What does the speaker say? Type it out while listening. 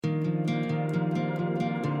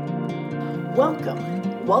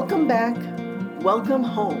Welcome back, welcome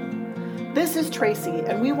home. This is Tracy,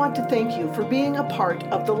 and we want to thank you for being a part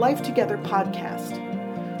of the Life Together podcast.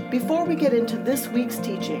 Before we get into this week's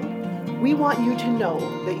teaching, we want you to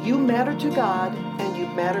know that you matter to God and you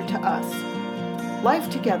matter to us. Life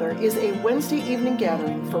Together is a Wednesday evening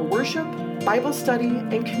gathering for worship, Bible study,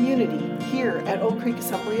 and community here at Oak Creek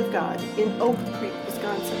Assembly of God in Oak Creek,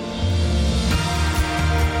 Wisconsin.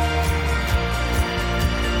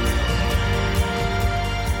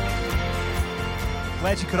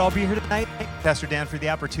 Glad you could all be here tonight. Thank you, Pastor Dan, for the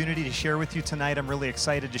opportunity to share with you tonight. I'm really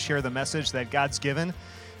excited to share the message that God's given.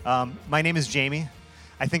 My name is Jamie.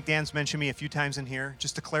 I think Dan's mentioned me a few times in here.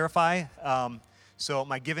 Just to clarify, so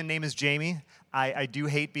my given name is Jamie. I do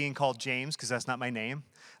hate being called James because that's not my name.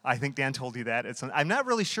 I think Dan told you that. I'm not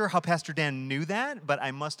really sure how Pastor Dan knew that, but I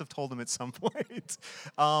must have told him at some point.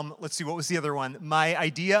 Let's see, what was the other one? My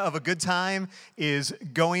idea of a good time is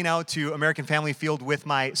going out to American Family Field with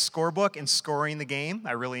my scorebook and scoring the game.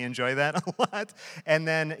 I really enjoy that a lot. And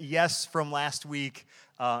then, yes, from last week,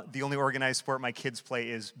 the only organized sport my kids play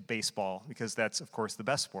is baseball, because that's, of course, the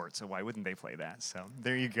best sport, so why wouldn't they play that? So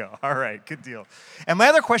there you go. All right, good deal. And my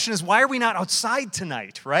other question is, why are we not outside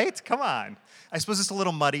tonight, right? Come on. I suppose it's a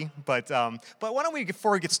little muddy, but why don't we,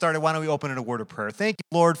 before we get started, why don't we open in a word of prayer? Thank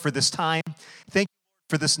you, Lord, for this time. Thank you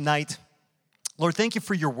for this night. Lord, thank you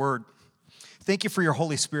for your word. Thank you for your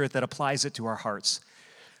Holy Spirit that applies it to our hearts.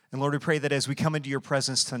 And Lord, we pray that as we come into your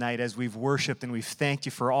presence tonight, as we've worshiped and we've thanked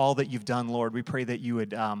you for all that you've done, Lord, we pray that you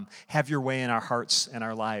would have your way in our hearts and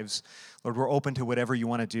our lives. Lord, we're open to whatever you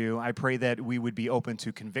want to do. I pray that we would be open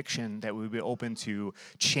to conviction, that we would be open to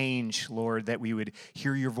change, Lord, that we would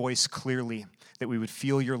hear your voice clearly, that we would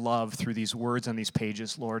feel your love through these words on these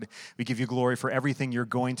pages, Lord. We give you glory for everything you're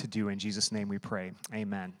going to do. In Jesus' name we pray.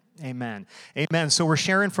 Amen. Amen. Amen. So we're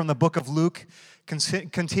sharing from the book of Luke,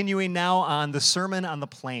 continuing now on the Sermon on the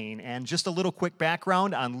Plain. And just a little quick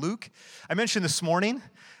background on Luke. I mentioned this morning,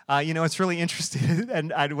 it's really interesting,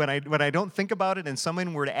 and when I don't think about it and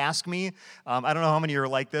someone were to ask me, I don't know how many are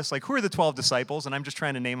like this, like, who are the 12 disciples? And I'm just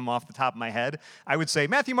trying to name them off the top of my head. I would say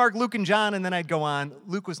Matthew, Mark, Luke, and John, and then I'd go on.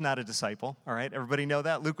 Luke was not a disciple, all right? Everybody know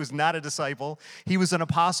that? Luke was not a disciple. He was an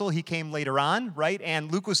apostle. He came later on, right?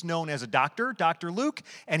 And Luke was known as a doctor, Dr. Luke,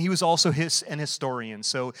 and he was also an historian.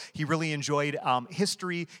 So he really enjoyed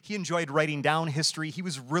history. He enjoyed writing down history. He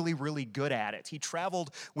was really, really good at it. He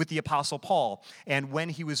traveled with the apostle Paul, and when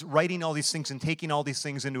he was writing all these things and taking all these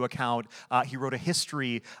things into account, he wrote a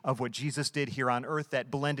history of what Jesus did here on earth that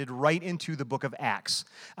blended right into the book of Acts.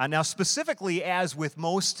 Now, specifically, as with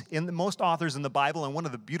most authors in the Bible, and one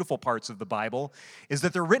of the beautiful parts of the Bible is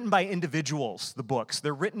that they're written by individuals, the books.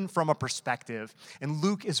 They're written from a perspective, and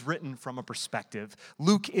Luke is written from a perspective.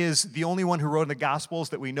 Luke is the only one who wrote in the Gospels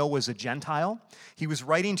that we know was a Gentile. He was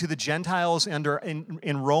writing to the Gentiles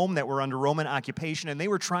in Rome that were under Roman occupation, and they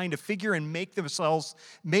were trying to figure and make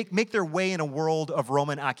their way in a world of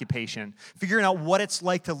Roman occupation, figuring out what it's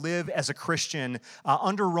like to live as a Christian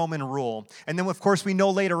under Roman rule. And then, of course, we know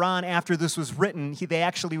later on, after this was written, they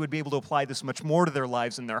actually would be able to apply this much more to their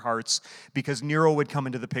lives and their hearts, because Nero would come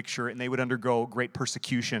into the picture and they would undergo great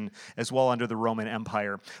persecution as well under the Roman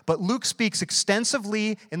Empire. But Luke speaks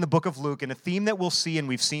extensively in the book of Luke, and a theme that we'll see, and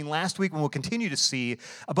we've seen last week and we'll continue to see,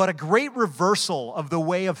 about a great reversal of the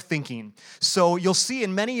way of thinking. So you'll see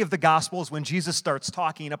in many of the Gospels when Jesus starts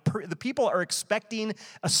talking, the people are expecting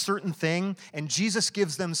a certain thing, and Jesus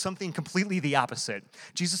gives them something completely the opposite.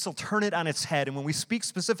 Jesus will turn it on its head, and when we speak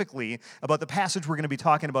specifically about the passage we're going to be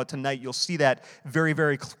talking about tonight, you'll see that very,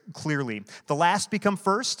 very clearly. The last become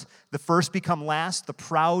first, the first become last, the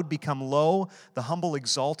proud become low, the humble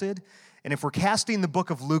exalted. And if we're casting the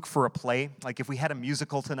book of Luke for a play, like if we had a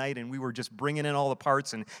musical tonight and we were just bringing in all the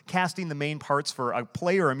parts and casting the main parts for a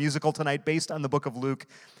play or a musical tonight based on the book of Luke,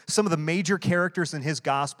 some of the major characters in his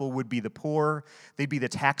gospel would be the poor, they'd be the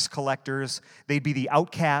tax collectors, they'd be the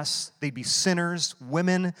outcasts, they'd be sinners,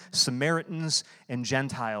 women, Samaritans, and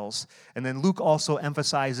Gentiles. And then Luke also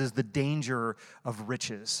emphasizes the danger of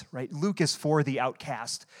riches, right? Luke is for the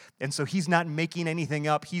outcast, and so he's not making anything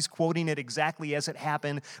up. He's quoting it exactly as it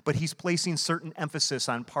happened, but he's placing certain emphasis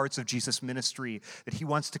on parts of Jesus' ministry that he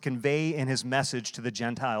wants to convey in his message to the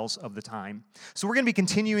Gentiles of the time. So we're going to be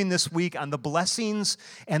continuing this week on the blessings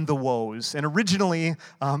and the woes. And originally,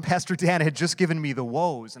 Pastor Dan had just given me the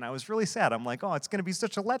woes, and I was really sad. I'm like, oh, it's going to be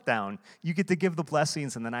such a letdown. You get to give the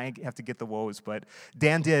blessings, and then I have to get the woes. But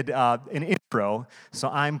Dan did an intro, so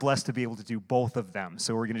I'm blessed to be able to do both of them.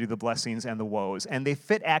 So we're going to do the blessings and the woes. And they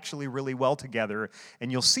fit actually really well together,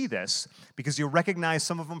 and you'll see this because you'll recognize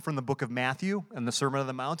some of them from the book book of Matthew and the Sermon on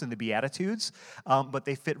the Mount and the Beatitudes, but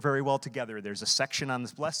they fit very well together. There's a section on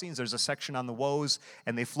the blessings, there's a section on the woes,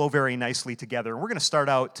 and they flow very nicely together. And we're going to start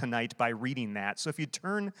out tonight by reading that. So if you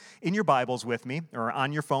turn in your Bibles with me, or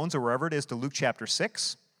on your phones, or wherever it is, to Luke chapter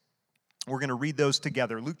 6, we're going to read those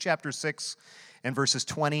together. Luke chapter 6 and verses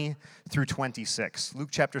 20 through 26. Luke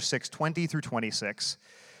chapter 6, 20 through 26.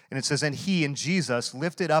 And it says, "And he," and Jesus,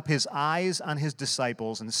 "lifted up his eyes on his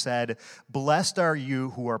disciples and said, 'Blessed are you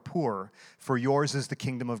who are poor, for yours is the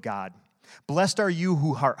kingdom of God. Blessed are you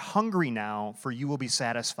who are hungry now, for you will be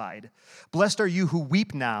satisfied. Blessed are you who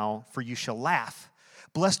weep now, for you shall laugh.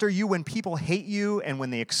 Blessed are you when people hate you and when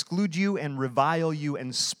they exclude you and revile you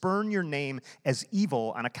and spurn your name as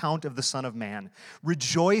evil on account of the Son of Man.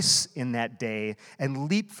 Rejoice in that day and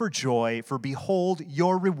leap for joy, for behold,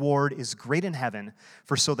 your reward is great in heaven,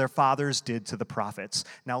 for so their fathers did to the prophets.'"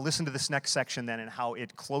 Now listen to this next section then and how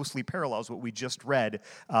it closely parallels what we just read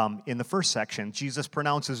in the first section. Jesus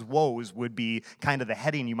pronounces woes would be kind of the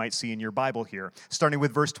heading you might see in your Bible here, starting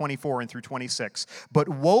with verse 24 and through 26. "But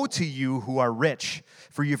woe to you who are rich,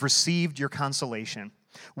 for you've received your consolation.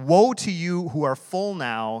 Woe to you who are full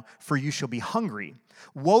now, for you shall be hungry.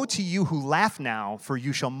 Woe to you who laugh now, for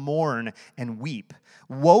you shall mourn and weep.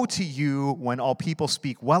 Woe to you when all people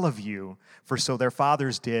speak well of you, for so their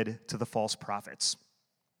fathers did to the false prophets."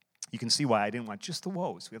 You can see why I didn't want just the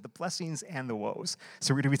woes. We have the blessings and the woes.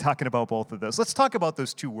 So we're going to be talking about both of those. Let's talk about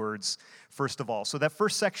those two words first of all. So that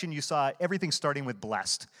first section you saw, everything starting with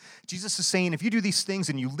blessed. Jesus is saying if you do these things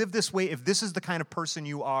and you live this way, if this is the kind of person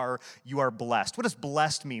you are blessed. What does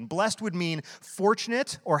blessed mean? Blessed would mean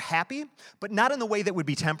fortunate or happy, but not in the way that would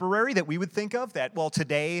be temporary, that we would think of, that, well,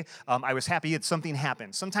 today I was happy that something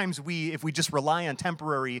happened. Sometimes if we just rely on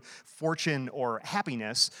temporary fortune or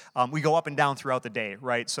happiness, we go up and down throughout the day,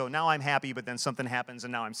 right? So now I'm happy, but then something happens,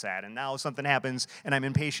 and now I'm sad. And now something happens, and I'm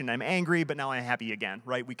impatient, I'm angry, but now I'm happy again,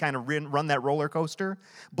 right? We kind of run that roller coaster.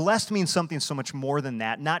 Blessed means something so much more than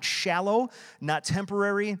that. Not shallow, not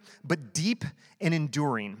temporary, but deep and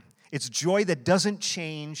enduring. It's joy that doesn't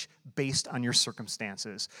change based on your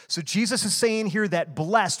circumstances. So Jesus is saying here that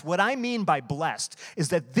blessed, what I mean by blessed, is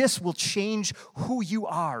that this will change who you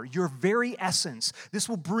are, your very essence. This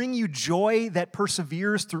will bring you joy that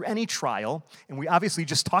perseveres through any trial. And we obviously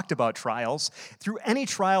just talked about trials. Through any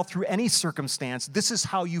trial, through any circumstance, this is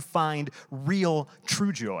how you find real,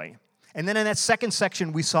 true joy. And then in that second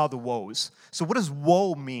section, we saw the woes. So what does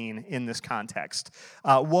woe mean in this context?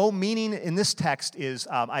 Woe meaning in this text is,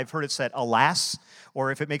 I've heard it said, alas,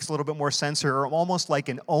 or if it makes a little bit more sense here, almost like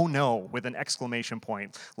an oh no with an exclamation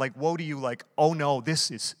point. Like woe to you, like, oh no,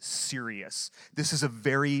 this is serious. This is a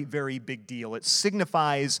very, very big deal. It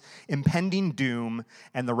signifies impending doom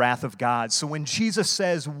and the wrath of God. So when Jesus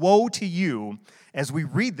says, woe to you, as we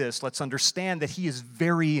read this, let's understand that he is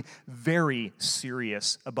very, very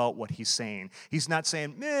serious about what he's saying. He's not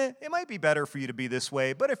saying, it might be better for you to be this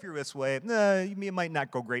way, but if you're this way, it might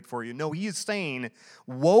not go great for you. No, he is saying,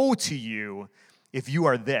 woe to you if you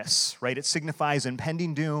are this, right? It signifies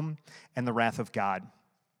impending doom and the wrath of God.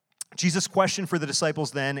 Jesus' question for the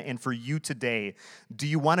disciples then and for you today, do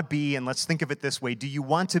you want to be, and let's think of it this way, do you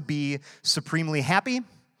want to be supremely happy?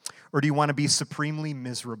 Or do you want to be supremely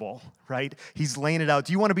miserable, right? He's laying it out.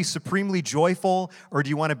 Do you want to be supremely joyful, or do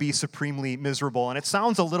you want to be supremely miserable? And it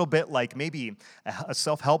sounds a little bit like maybe a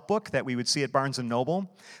self-help book that we would see at Barnes & Noble.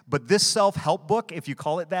 But this self-help book, if you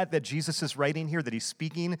call it that Jesus is writing here, that he's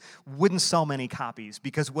speaking, wouldn't sell many copies.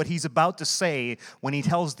 Because what he's about to say when he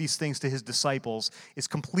tells these things to his disciples is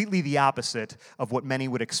completely the opposite of what many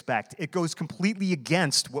would expect. It goes completely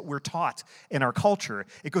against what we're taught in our culture.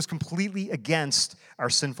 It goes completely against our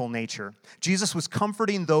sinful nature. Jesus was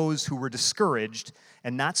comforting those who were discouraged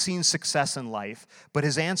and not seeing success in life, but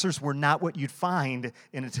his answers were not what you'd find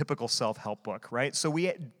in a typical self-help book, right? So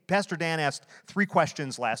Pastor Dan asked 3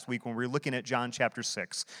 questions last week when we were looking at John chapter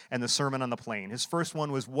 6 and the Sermon on the Plain. His first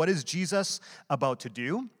one was, what is Jesus about to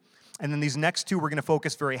do? And then these next 2 we're going to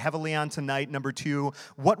focus very heavily on tonight. Number 2,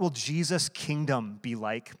 what will Jesus' kingdom be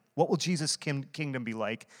like? What will Jesus' kingdom be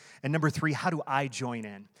like? And number 3, how do I join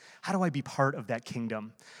in? How do I be part of that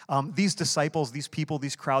kingdom? These disciples, these people,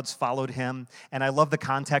 these crowds followed him. And I love the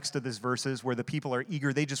context of these verses where the people are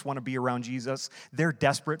eager. They just want to be around Jesus. They're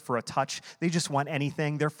desperate for a touch. They just want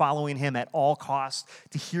anything. They're following him at all costs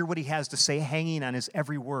to hear what he has to say, hanging on his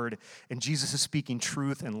every word. And Jesus is speaking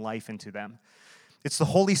truth and life into them. It's the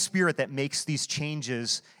Holy Spirit that makes these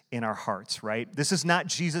changes in our hearts, right? This is not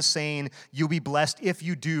Jesus saying, you'll be blessed if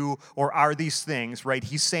you do or are these things, right?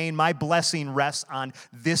 He's saying, my blessing rests on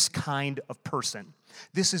this kind of person.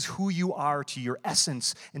 This is who you are to your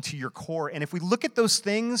essence and to your core. And if we look at those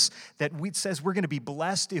things that says we're going to be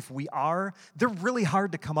blessed if we are, they're really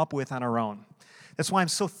hard to come up with on our own. That's why I'm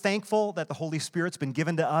so thankful that the Holy Spirit's been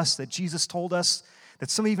given to us, that Jesus told us that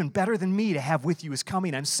somebody even better than me to have with you is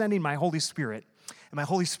coming. I'm sending my Holy Spirit. And my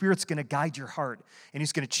Holy Spirit's going to guide your heart, and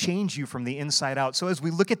he's going to change you from the inside out. So as we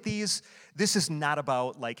look at these, this is not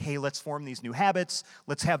about like, hey, let's form these new habits.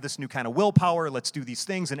 Let's have this new kind of willpower. Let's do these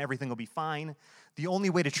things, and everything will be fine. The only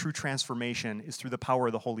way to true transformation is through the power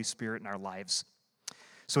of the Holy Spirit in our lives.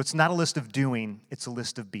 So it's not a list of doing. It's a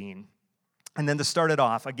list of being. And then to start it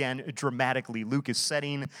off, again, dramatically, Luke is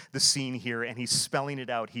setting the scene here, and he's spelling it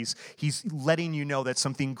out. He's letting you know that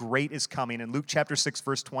something great is coming. In Luke chapter 6,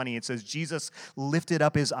 verse 20, it says, Jesus lifted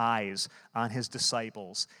up his eyes on his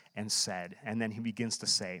disciples and said, and then he begins to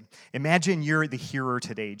say, imagine you're the hearer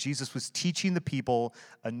today. Jesus was teaching the people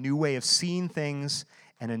a new way of seeing things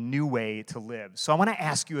and a new way to live. So I want to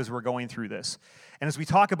ask you as we're going through this, and as we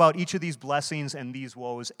talk about each of these blessings and these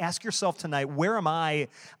woes, ask yourself tonight, where am I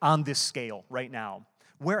on this scale right now?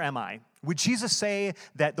 Where am I? Would Jesus say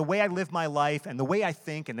that the way I live my life and the way I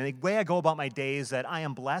think and the way I go about my days that I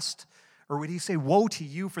am blessed? Or would he say, woe to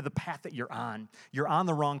you for the path that you're on? You're on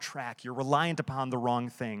the wrong track. You're reliant upon the wrong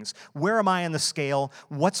things. Where am I on the scale?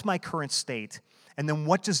 What's my current state? And then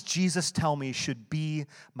what does Jesus tell me should be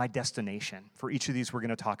my destination? For each of these, we're going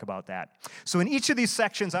to talk about that. So in each of these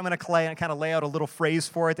sections, I'm going to kind of lay out a little phrase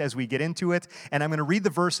for it as we get into it. And I'm going to read the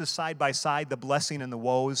verses side by side, the blessing and the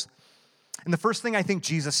woes. And the first thing I think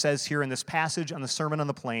Jesus says here in this passage on the Sermon on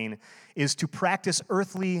the Plain is to practice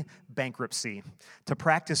earthly bankruptcy. To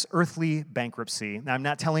practice earthly bankruptcy. Now, I'm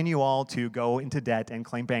not telling you all to go into debt and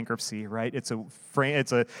claim bankruptcy, right? It's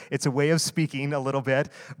a way of speaking a little bit,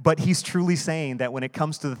 but he's truly saying that when it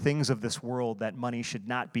comes to the things of this world, that money should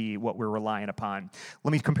not be what we're relying upon.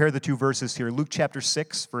 Let me compare the two verses here. Luke chapter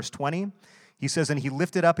 6, verse 20. He says, and he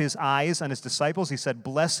lifted up his eyes on his disciples. He said,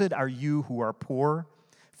 blessed are you who are poor,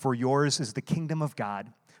 for yours is the kingdom of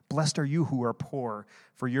God. Blessed are you who are poor,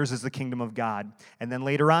 for yours is the kingdom of God. And then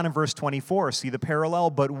later on in verse 24, see the parallel,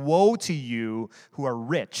 but woe to you who are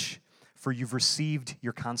rich, for you've received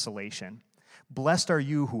your consolation. Blessed are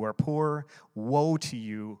you who are poor, woe to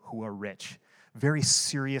you who are rich. Very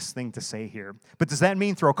serious thing to say here. But does that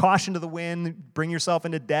mean throw caution to the wind, bring yourself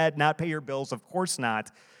into debt, not pay your bills? Of course not.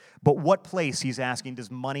 But what place, he's asking, does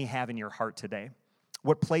money have in your heart today?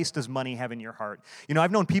 What place does money have in your heart? You know,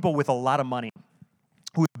 I've known people with a lot of money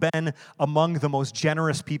who have been among the most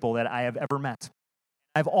generous people that I have ever met.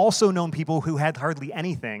 I've also known people who had hardly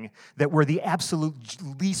anything that were the absolute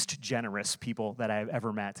least generous people that I've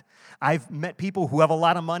ever met. I've met people who have a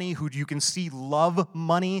lot of money who you can see love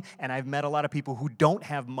money, and I've met a lot of people who don't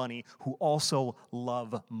have money who also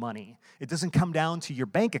love money. It doesn't come down to your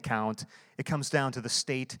bank account. It comes down to the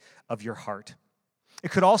state of your heart. It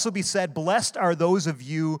could also be said, blessed are those of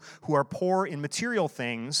you who are poor in material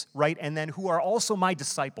things, right? And then who are also my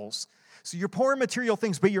disciples. So you're poor in material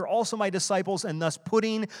things, but you're also my disciples, and thus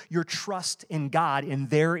putting your trust in God, and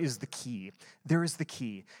there is the key. There is the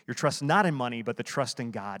key. Your trust not in money, but the trust in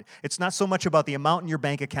God. It's not so much about the amount in your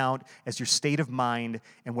bank account as your state of mind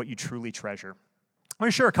and what you truly treasure. I'm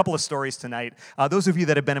going to share a couple of stories tonight. Those of you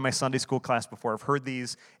that have been in my Sunday school class before have heard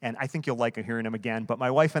these, and I think you'll like hearing them again. But my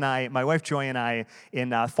wife Joy and I, in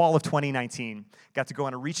fall of 2019, got to go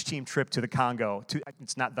on a reach team trip to the Congo.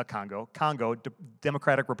 It's not the Congo,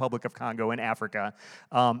 Democratic Republic of Congo in Africa.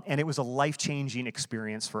 And it was a life-changing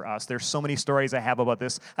experience for us. There's so many stories I have about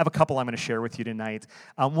this. I have a couple I'm going to share with you tonight.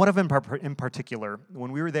 One of them in particular,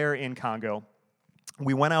 when we were there in Congo,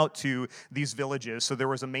 we went out to these villages. So there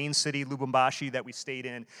was a main city, Lubumbashi, that we stayed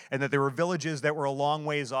in, and that there were villages that were a long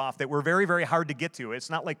ways off that were very, very hard to get to. It's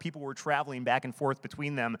not like people were traveling back and forth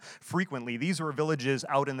between them frequently. These were villages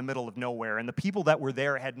out in the middle of nowhere, and the people that were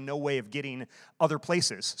there had no way of getting other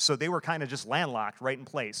places. So they were kind of just landlocked right in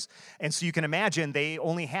place. And so you can imagine they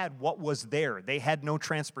only had what was there. They had no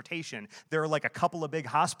transportation. There are like a couple of big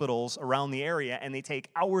hospitals around the area, and they take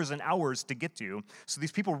hours and hours to get to. So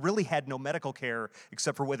these people really had no medical care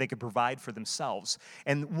except for what they could provide for themselves.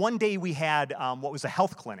 And one day we had what was a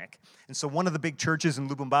health clinic. And so one of the big churches in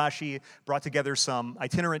Lubumbashi brought together some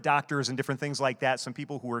itinerant doctors and different things like that, some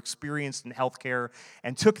people who were experienced in healthcare,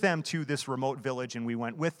 and took them to this remote village, and we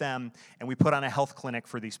went with them, and we put on a health clinic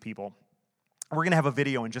for these people. We're going to have a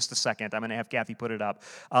video in just a second. I'm going to have Kathy put it up.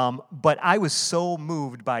 But I was so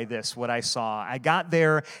moved by this, what I saw. I got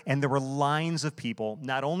there, and there were lines of people,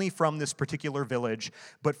 not only from this particular village,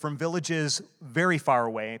 but from villages very far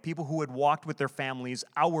away, people who had walked with their families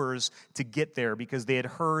hours to get there because they had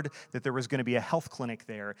heard that there was going to be a health clinic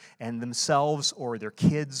there, and themselves or their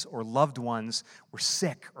kids or loved ones were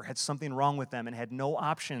sick or had something wrong with them and had no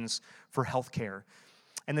options for health care.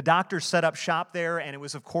 And the doctors set up shop there, and it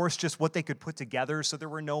was, of course, just what they could put together. So there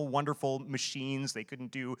were no wonderful machines. They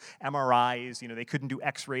couldn't do MRIs. They couldn't do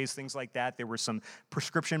X-rays, things like that. There was some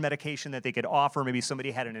prescription medication that they could offer. Maybe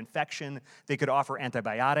somebody had an infection. They could offer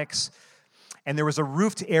antibiotics. And there was a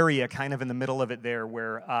roofed area kind of in the middle of it there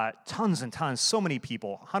where tons and tons, so many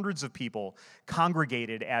people, hundreds of people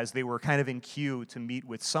congregated as they were kind of in queue to meet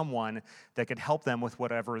with someone that could help them with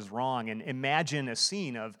whatever is wrong. And imagine a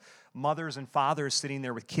scene of mothers and fathers sitting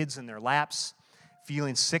there with kids in their laps,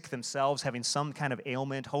 feeling sick themselves, having some kind of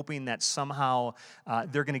ailment, hoping that somehow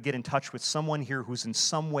they're going to get in touch with someone here who's in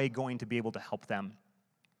some way going to be able to help them.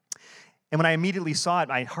 And when I immediately saw it,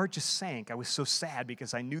 my heart just sank. I was so sad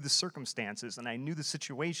because I knew the circumstances and I knew the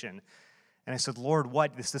situation. And I said, Lord,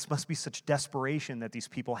 what? This must be such desperation that these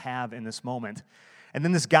people have in this moment. And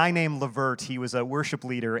then this guy named Levert, he was a worship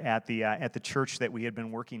leader at the church that we had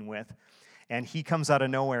been working with. And he comes out of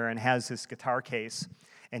nowhere and has this guitar case.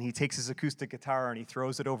 And he takes his acoustic guitar and he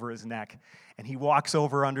throws it over his neck. And he walks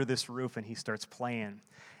over under this roof and he starts playing.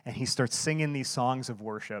 And he starts singing these songs of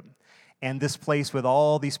worship. And this place with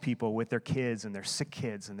all these people, with their kids and their sick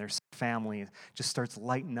families, just starts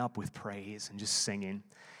lighting up with praise and just singing.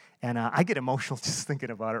 And I get emotional just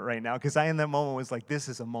thinking about it right now because I, in that moment, was like, this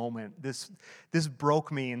is a moment. This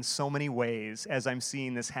broke me in so many ways as I'm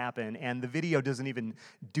seeing this happen. And the video doesn't even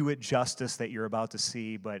do it justice that you're about to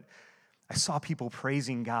see, but I saw people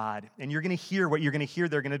praising God. And you're going to hear what you're going to hear.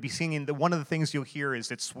 They're going to be singing. One of the things you'll hear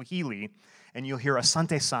is it's Swahili, and you'll hear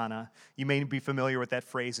Asante Sana. You may be familiar with that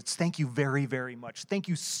phrase. It's thank you very, very much. Thank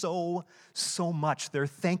you so, so much. They're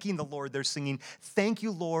thanking the Lord. They're singing, thank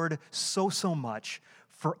you, Lord, so, so much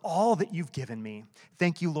for all that you've given me.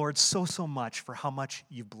 Thank you, Lord, so, so much for how much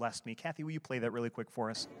you've blessed me. Kathy, will you play that really quick for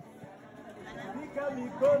us?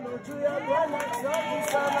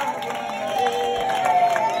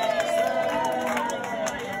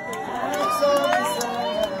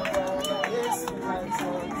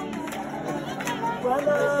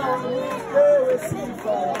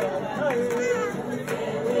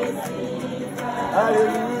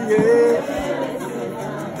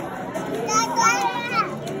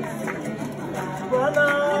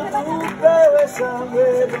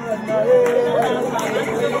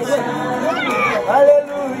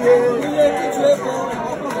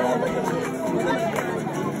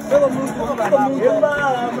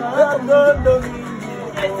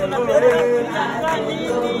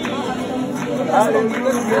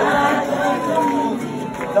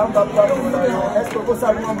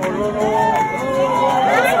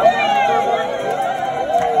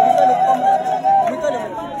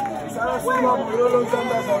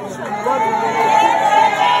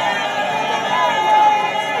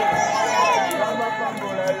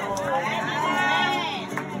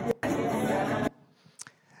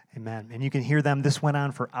 Amen. And you can hear them. This went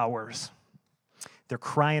on for hours. They're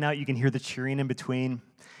crying out. You can hear the cheering in between.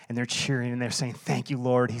 And they're cheering and they're saying, thank you,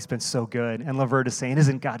 Lord. He's been so good. And Lavert is saying,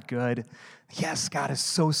 isn't God good? Yes, God is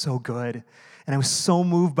so, so good. And I was so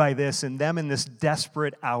moved by this and them in this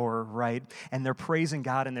desperate hour, right? And they're praising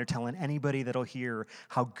God and they're telling anybody that'll hear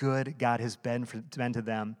how good God has been to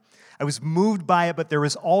them. I was moved by it, but there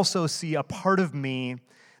was also, a part of me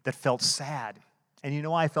that felt sad. And you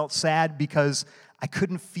know why I felt sad? Because I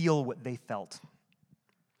couldn't feel what they felt.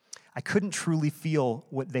 I couldn't truly feel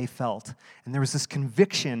what they felt. And there was this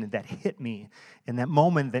conviction that hit me in that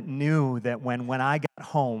moment that knew that when I got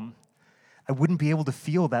home, I wouldn't be able to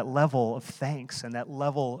feel that level of thanks and that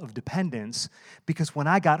level of dependence because when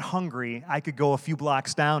I got hungry, I could go a few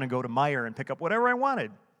blocks down and go to Meijer and pick up whatever I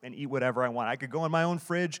wanted and eat whatever I wanted. I could go in my own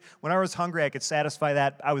fridge. When I was hungry, I could satisfy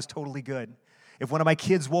that. I was totally good. If one of my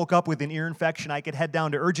kids woke up with an ear infection, I could head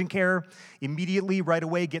down to urgent care, immediately, right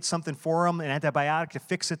away, get something for them, an antibiotic to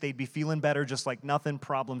fix it. They'd be feeling better, just like nothing,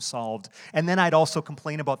 problem solved. And then I'd also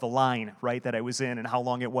complain about the line, right, that I was in and how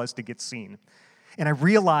long it was to get seen. And I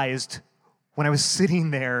realized when I was sitting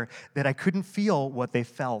there that I couldn't feel what they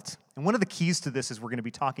felt. And one of the keys to this, as we're going to be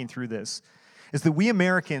talking through this, is that we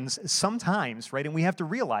Americans sometimes, right, and we have to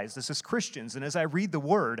realize this as Christians, and as I read the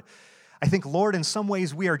Word, I think, Lord, in some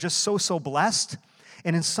ways we are just so blessed,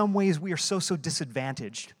 And in some ways, we are so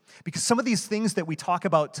disadvantaged. Because some of these things that we talk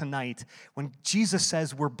about tonight, when Jesus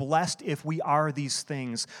says we're blessed if we are these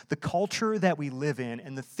things, the culture that we live in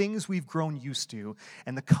and the things we've grown used to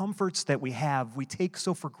and the comforts that we have, we take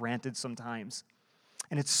so for granted sometimes.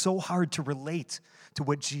 And it's so hard to relate to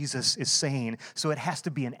what Jesus is saying. So it has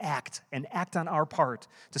to be an act on our part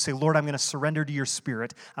to say, Lord, I'm going to surrender to your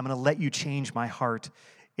Spirit. I'm going to let you change my heart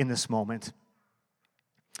in this moment.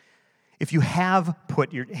 If you have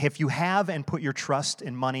and put your trust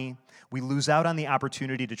in money, we lose out on the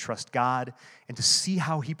opportunity to trust God and to see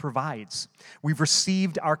how he provides. We've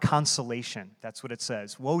received our consolation. That's what it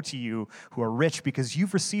says. Woe to you who are rich because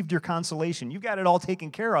you've received your consolation. You've got it all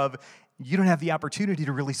taken care of. You don't have the opportunity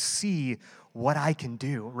to really see what I can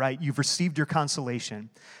do, right? You've received your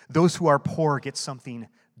consolation. Those who are poor get something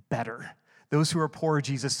better. Those who are poor,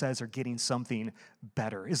 Jesus says, are getting something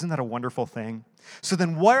better. Isn't that a wonderful thing? So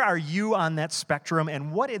then where are you on that spectrum,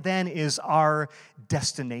 and what then is our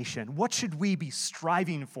destination? What should we be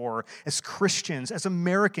striving for as Christians, as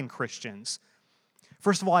American Christians?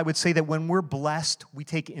 First of all, I would say that when we're blessed, we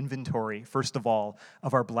take inventory, first of all,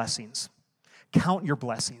 of our blessings. Count your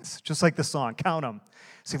blessings, just like the song, count them.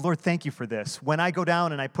 Say, Lord, thank you for this. When I go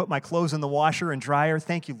down and I put my clothes in the washer and dryer,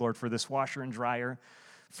 thank you, Lord, for this washer and dryer.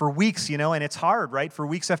 For weeks, and it's hard, right? For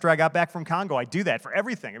weeks after I got back from Congo, I do that for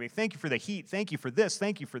everything. I mean, thank you for the heat. Thank you for this.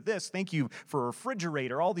 Thank you for this. Thank you for a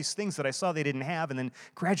refrigerator, all these things that I saw they didn't have. And then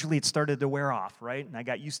gradually it started to wear off, right? And I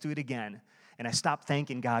got used to it again. And I stopped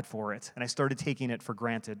thanking God for it. And I started taking it for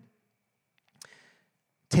granted.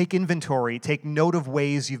 Take inventory. Take note of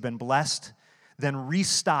ways you've been blessed. Then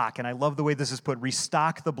restock. And I love the way this is put.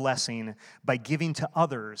 Restock the blessing by giving to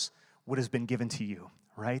others what has been given to you.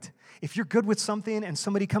 Right? If you're good with something and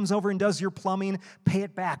somebody comes over and does your plumbing, pay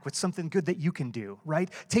it back with something good that you can do,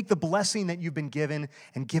 right? Take the blessing that you've been given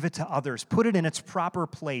and give it to others. Put it in its proper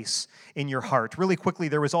place in your heart. Really quickly,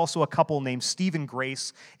 there was also a couple named Steve and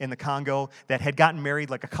Grace in the Congo that had gotten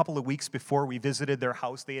married like a couple of weeks before we visited their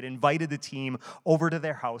house. They had invited the team over to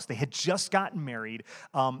their house. They had just gotten married.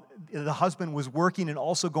 The husband was working and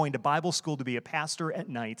also going to Bible school to be a pastor at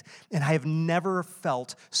night, and I have never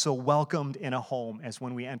felt so welcomed in a home as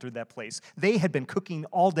when we entered that place. They had been cooking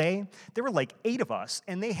all day. There were like 8 of us,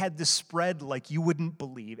 and they had this spread like you wouldn't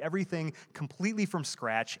believe. Everything completely from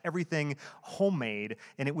scratch, everything homemade,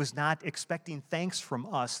 and it was not expecting thanks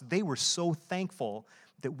from us. They were so thankful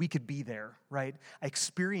that we could be there, right? I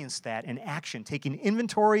experienced that in action, taking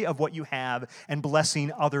inventory of what you have and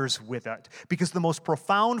blessing others with it. Because the most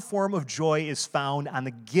profound form of joy is found on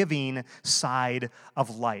the giving side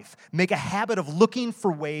of life. Make a habit of looking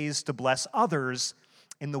for ways to bless others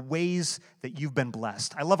in the ways that you've been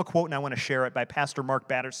blessed. I love a quote, and I want to share it, by Pastor Mark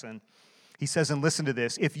Batterson. He says, and listen to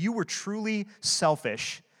this, if you were truly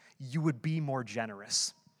selfish, you would be more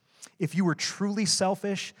generous. If you were truly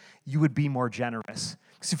selfish, you would be more generous.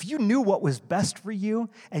 Because if you knew what was best for you,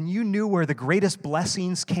 and you knew where the greatest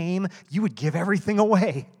blessings came, you would give everything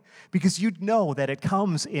away. Because you'd know that it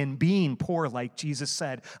comes in being poor, like Jesus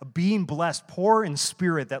said, being blessed, poor in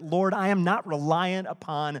spirit, that, Lord, I am not reliant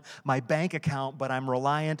upon my bank account, but I'm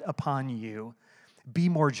reliant upon you. Be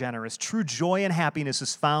more generous. True joy and happiness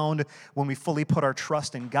is found when we fully put our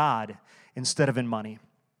trust in God instead of in money.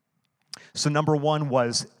 So number 1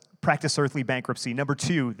 was practice earthly bankruptcy. Number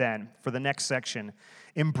 2, then, for the next section,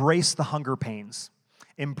 embrace the hunger pains.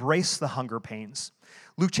 Embrace the hunger pains.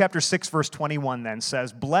 Luke chapter 6, verse 21 then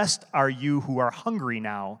says, blessed are you who are hungry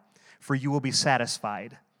now, for you will be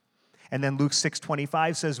satisfied. And then Luke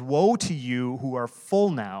 6:25 says, woe to you who are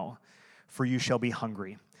full now, for you shall be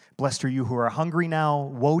hungry. Blessed are you who are hungry now.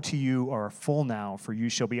 Woe to you who are full now, for you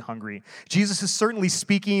shall be hungry. Jesus is certainly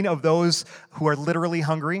speaking of those who are literally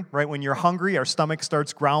hungry, right? When you're hungry, our stomach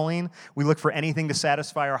starts growling. We look for anything to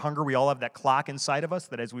satisfy our hunger. We all have that clock inside of us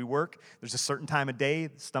that as we work, there's a certain time of day,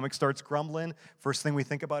 the stomach starts grumbling. First thing we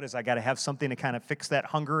think about is I got to have something to kind of fix that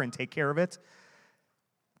hunger and take care of it.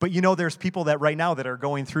 But there's people that right now that are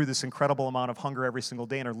going through this incredible amount of hunger every single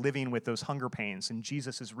day and are living with those hunger pains, and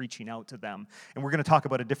Jesus is reaching out to them. And we're going to talk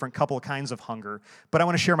about a different couple of kinds of hunger. But I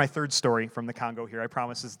want to share my third story from the Congo here. I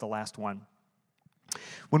promise this is the last one.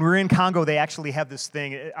 When we were in Congo, they actually have this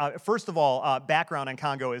thing. First of all, background on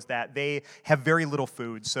Congo is that they have very little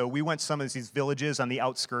food. So we went to some of these villages on the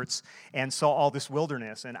outskirts and saw all this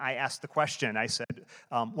wilderness. And I asked the question, I said,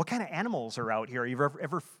 what kind of animals are out here? Are you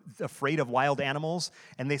ever afraid of wild animals?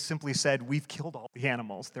 And they simply said, we've killed all the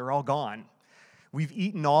animals. They're all gone. We've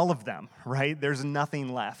eaten all of them, right? There's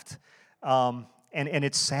nothing left. And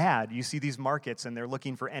it's sad. You see these markets, and they're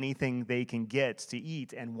looking for anything they can get to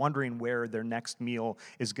eat and wondering where their next meal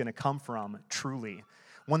is going to come from, truly.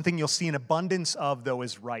 One thing you'll see an abundance of, though,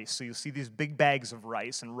 is rice. So you'll see these big bags of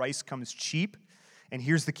rice, and rice comes cheap. And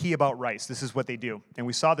here's the key about rice. This is what they do. And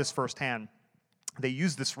we saw this firsthand. They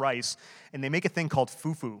use this rice, and they make a thing called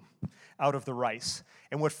fufu out of the rice.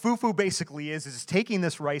 And what fufu basically is taking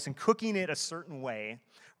this rice and cooking it a certain way,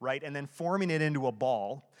 right, and then forming it into a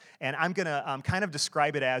ball. And I'm going to kind of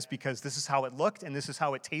describe it as, because this is how it looked and this is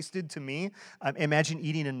how it tasted to me. Imagine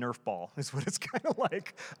eating a Nerf ball is what it's kind of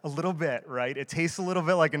like a little bit, right? It tastes a little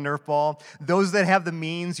bit like a Nerf ball. Those that have the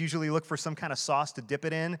means usually look for some kind of sauce to dip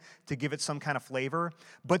it in to give it some kind of flavor.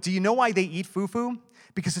 But do you know why they eat fufu?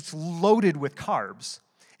 Because it's loaded with carbs.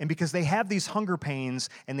 And because they have these hunger pains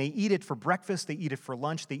and they eat it for breakfast, they eat it for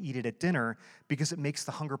lunch, they eat it at dinner, because it makes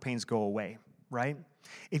the hunger pains go away, right?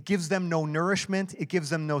 It gives them no nourishment, it gives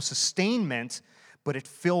them no sustainment, but it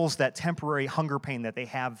fills that temporary hunger pain that they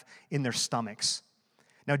have in their stomachs.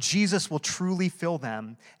 Now, Jesus will truly fill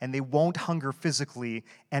them, and they won't hunger physically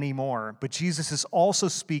anymore. But Jesus is also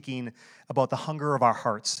speaking about the hunger of our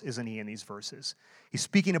hearts, isn't he, in these verses? He's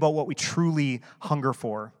speaking about what we truly hunger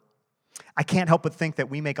for. I can't help but think that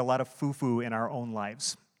we make a lot of foo-foo in our own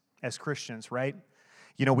lives as Christians, right?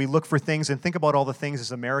 You know, we look for things and think about all the things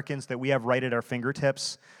as Americans that we have right at our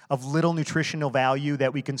fingertips of little nutritional value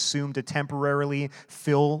that we consume to temporarily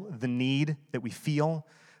fill the need that we feel,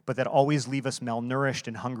 but that always leave us malnourished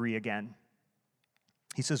and hungry again.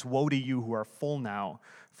 He says, "Woe to you who are full now,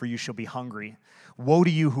 for you shall be hungry. Woe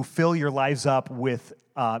to you who fill your lives up with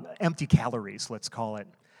empty calories," let's call it.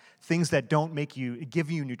 Things that don't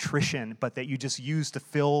give you nutrition, but that you just use to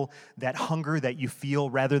fill that hunger that you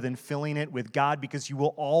feel rather than filling it with God, because you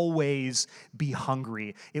will always be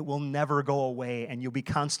hungry. It will never go away, and you'll be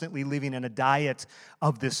constantly living in a diet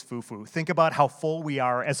of this foo-foo. Think about how full we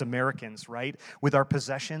are as Americans, right? With our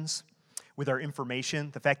possessions, with our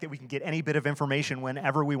information, the fact that we can get any bit of information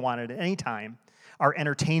whenever we want it at any time, our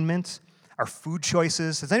entertainment, our food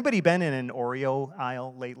choices. Has anybody been in an Oreo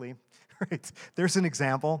aisle lately? Right. There's an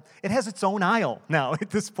example. It has its own aisle now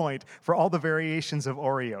at this point for all the variations of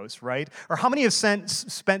Oreos, right? Or how many have spent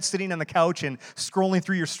sitting on the couch and scrolling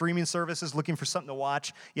through your streaming services looking for something to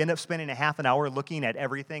watch? You end up spending a half an hour looking at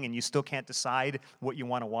everything and you still can't decide what you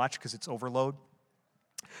want to watch because it's overload.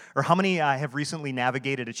 Or how many have recently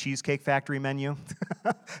navigated a Cheesecake Factory menu?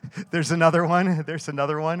 There's another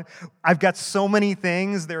one. I've got so many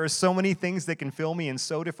things. There are so many things that can fill me in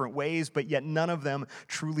so different ways, but yet none of them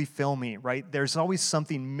truly fill me, right? There's always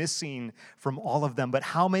something missing from all of them. But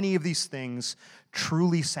how many of these things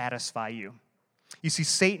truly satisfy you? You see,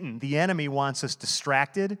 Satan, the enemy, wants us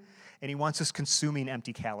distracted, and he wants us consuming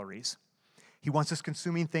empty calories. He wants us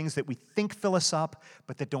consuming things that we think fill us up,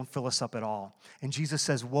 but that don't fill us up at all. And Jesus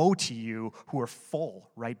says, "Woe to you who are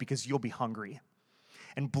full," right? Because you'll be hungry.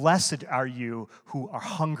 And blessed are you who are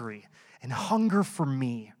hungry and hunger for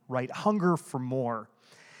me, right? Hunger for more.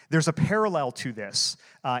 There's a parallel to this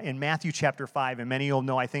in Matthew chapter 5, and many of you'll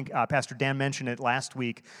know, I think Pastor Dan mentioned it last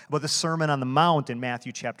week, about the Sermon on the Mount in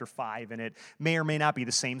Matthew chapter 5, and it may or may not be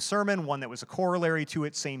the same sermon, one that was a corollary to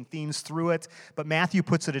it, same themes through it, but Matthew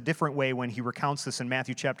puts it a different way when he recounts this in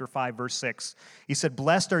Matthew chapter 5, verse 6. He said,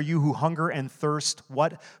 "Blessed are you who hunger and thirst,"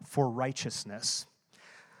 what? "For righteousness.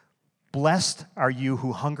 Blessed are you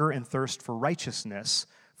who hunger and thirst for righteousness,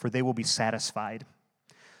 for they will be satisfied."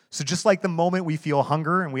 So just like the moment we feel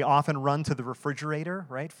hunger and we often run to the refrigerator,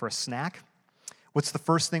 right, for a snack, what's the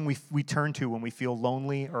first thing we turn to when we feel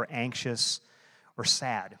lonely or anxious or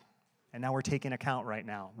sad? And now we're taking account right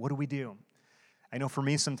now. What do we do? I know for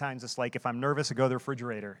me sometimes it's like if I'm nervous, I go to the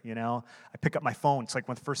refrigerator, you know. I pick up my phone. It's like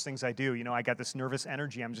one of the first things I do. You know, I got this nervous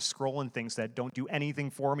energy. I'm just scrolling things that don't do anything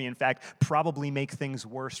for me. In fact, probably make things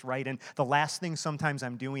worse, right? And the last thing sometimes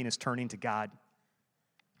I'm doing is turning to God.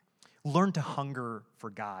 Learn to hunger for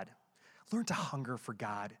God. Learn to hunger for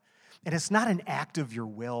God. And it's not an act of your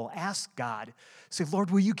will. Ask God. Say, "Lord,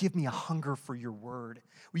 will you give me a hunger for your word?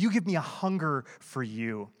 Will you give me a hunger for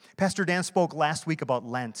you?" Pastor Dan spoke last week about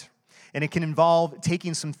Lent. And it can involve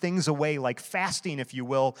taking some things away, like fasting, if you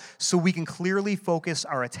will, so we can clearly focus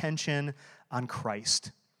our attention on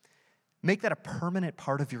Christ. Make that a permanent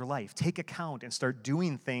part of your life. Take account and start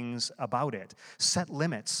doing things about it. Set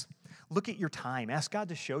limits. Look at your time. Ask God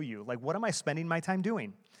to show you, like, what am I spending my time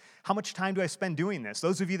doing? How much time do I spend doing this?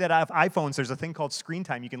 Those of you that have iPhones, there's a thing called screen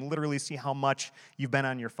time. You can literally see how much you've been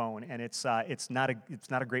on your phone, and it's not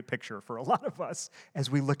a great picture for a lot of us as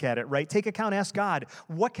we look at it, right? Take account. Ask God,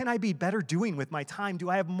 what can I be better doing with my time? Do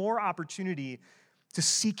I have more opportunity to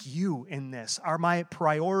seek you in this? Are my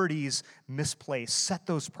priorities misplaced? Set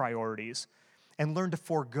those priorities and learn to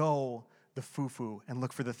forego the foo-foo and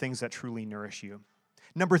look for the things that truly nourish you.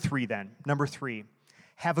 Number three,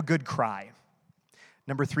 have a good cry.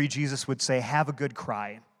 Number 3, Jesus would say, have a good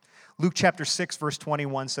cry. Luke chapter 6, verse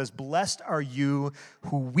 21 says, blessed are you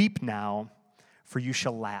who weep now, for you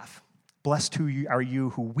shall laugh. Blessed are you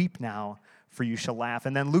who weep now, for you shall laugh.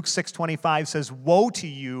 And then Luke 6:25 says, woe to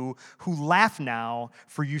you who laugh now,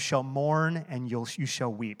 for you shall mourn and you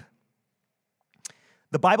shall weep.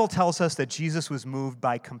 The Bible tells us that Jesus was moved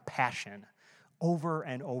by compassion over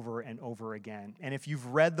and over and over again. And if you've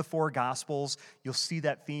read the 4 Gospels, you'll see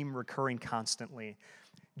that theme recurring constantly.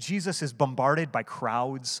 Jesus is bombarded by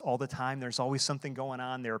crowds all the time. There's always something going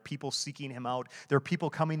on. There are people seeking him out. There are people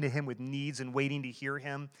coming to him with needs and waiting to hear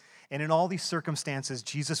him. And in all these circumstances,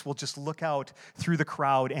 Jesus will just look out through the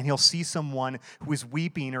crowd and he'll see someone who is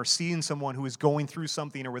weeping or seeing someone who is going through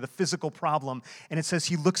something or with a physical problem. And it says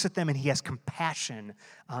he looks at them and he has compassion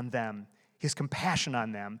on them. He has compassion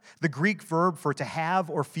on them. The Greek verb for to have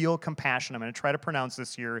or feel compassion, I'm going to try to pronounce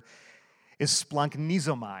this here, is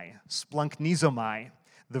splanchnizomai. Splanchnizomai.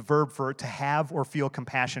 The verb for to have or feel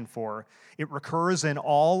compassion for. It recurs in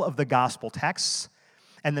all of the gospel texts,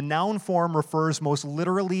 and the noun form refers most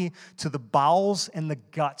literally to the bowels and the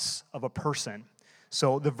guts of a person.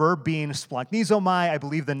 So the verb being splanchnizomai, I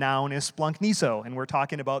believe the noun is splanknizo, and we're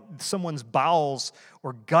talking about someone's bowels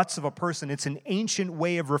or guts of a person. It's an ancient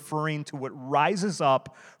way of referring to what rises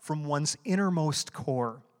up from one's innermost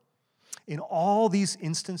core. In all these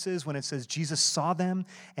instances, when it says Jesus saw them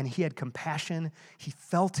and he had compassion, he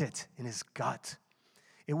felt it in his gut.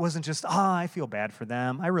 It wasn't just, I feel bad for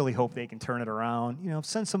them. I really hope they can turn it around.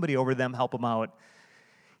 Send somebody over to them, help them out.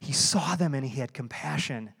 He saw them and he had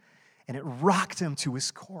compassion, and it rocked him to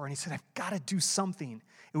his core. And he said, I've got to do something.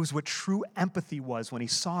 It was what true empathy was when he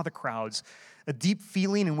saw the crowds, a deep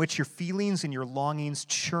feeling in which your feelings and your longings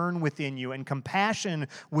churn within you. And compassion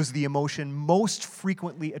was the emotion most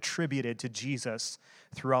frequently attributed to Jesus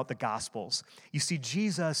throughout the Gospels. You see,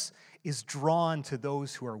 Jesus is drawn to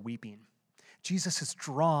those who are weeping. Jesus is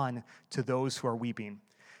drawn to those who are weeping.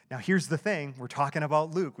 Now, here's the thing. We're talking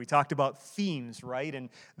about Luke. We talked about themes, right? And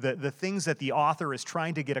the things that the author is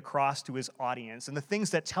trying to get across to his audience, and the things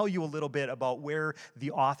that tell you a little bit about where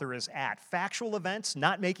the author is at. Factual events,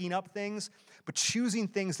 not making up things, but choosing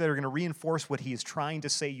things that are going to reinforce what he is trying to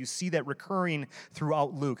say. You see that recurring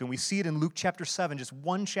throughout Luke. And we see it in Luke chapter 7, just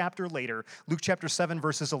one chapter later. Luke chapter 7,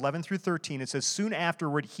 verses 11 through 13. It says, soon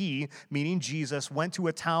afterward he, meaning Jesus, went to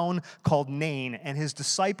a town called Nain, and his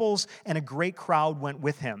disciples and a great crowd went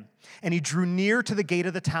with him. And he drew near to the gate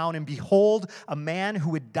of the town, and behold, a man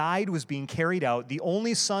who had died was being carried out, the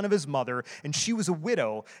only son of his mother, and she was a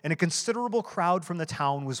widow, and a considerable crowd from the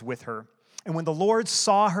town was with her. And when the Lord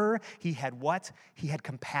saw her, he had what? He had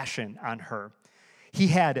compassion on her. He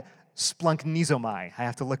had splanchnizomai. I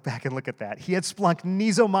have to look back and look at that. He had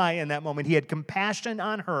splanchnizomai in that moment. He had compassion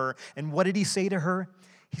on her. And what did he say to her?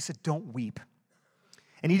 He said, don't weep.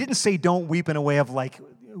 And he didn't say don't weep in a way of like,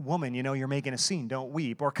 woman, you're making a scene, don't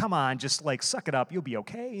weep. Or come on, just like suck it up, you'll be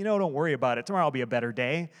okay. Don't worry about it. Tomorrow will be a better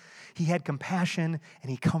day. He had compassion, and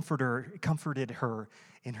he comforted her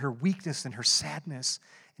in her weakness and her sadness.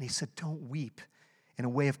 And he said, don't weep, in a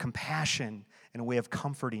way of compassion, in a way of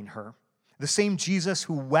comforting her. The same Jesus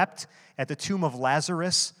who wept at the tomb of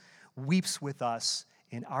Lazarus weeps with us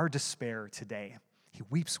in our despair today. He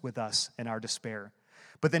weeps with us in our despair.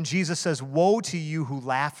 But then Jesus says, woe to you who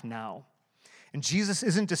laugh now. And Jesus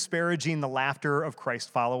isn't disparaging the laughter of Christ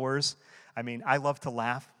followers. I mean, I love to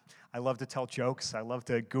laugh. I love to tell jokes. I love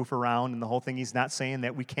to goof around and the whole thing. He's not saying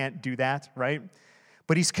that we can't do that, right?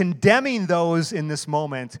 But he's condemning those in this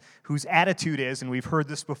moment whose attitude is, and we've heard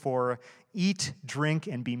this before, eat, drink,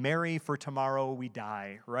 and be merry, for tomorrow we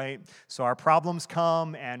die, right? So our problems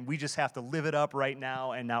come, and we just have to live it up right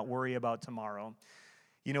now and not worry about tomorrow.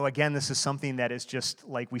 Again, this is something that is just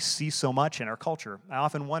like we see so much in our culture. I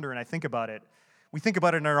often wonder, and I think about it. We think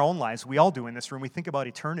about it in our own lives. We all do in this room. We think about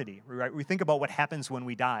eternity, right? We think about what happens when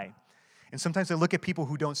we die. And sometimes I look at people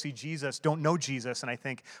who don't see Jesus, don't know Jesus, and I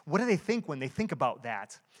think, what do they think when they think about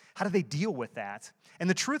that? How do they deal with that? And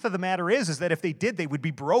the truth of the matter is that if they did, they would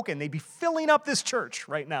be broken. They'd be filling up this church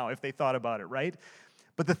right now if they thought about it, right?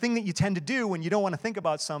 But the thing that you tend to do when you don't want to think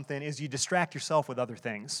about something is you distract yourself with other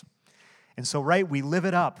things. And so, right, we live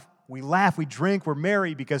it up. We laugh, we drink, we're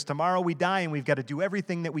merry because tomorrow we die, and we've got to do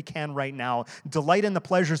everything that we can right now. Delight in the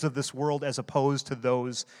pleasures of this world as opposed to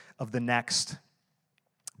those of the next.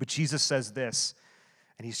 But Jesus says this,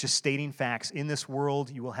 and he's just stating facts. In this world,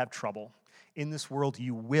 you will have trouble. In this world,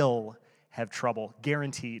 you will have trouble,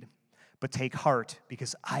 guaranteed. But take heart,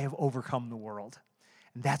 because I have overcome the world.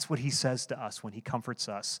 And that's what he says to us when he comforts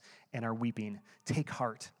us and are weeping. Take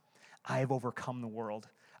heart. I have overcome the world.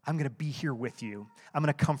 I'm going to be here with you. I'm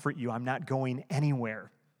going to comfort you. I'm not going anywhere.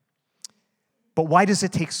 But why does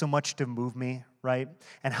it take so much to move me, right?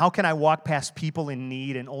 And how can I walk past people in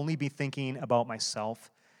need and only be thinking about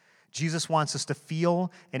myself? Jesus wants us to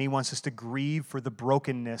feel and he wants us to grieve for the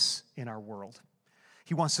brokenness in our world.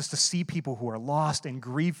 He wants us to see people who are lost and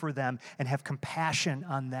grieve for them and have compassion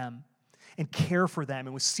on them and care for them.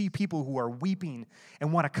 And we see people who are weeping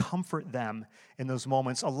and want to comfort them in those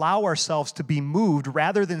moments. Allow ourselves to be moved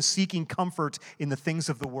rather than seeking comfort in the things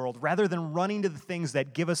of the world, rather than running to the things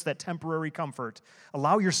that give us that temporary comfort.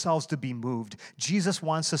 Allow yourselves to be moved. Jesus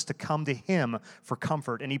wants us to come to him for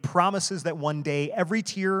comfort. And he promises that one day every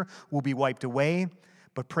tear will be wiped away.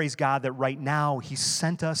 But praise God that right now he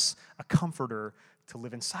sent us a comforter to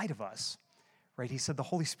live inside of us. Right? He said, the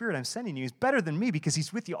Holy Spirit I'm sending you is better than me because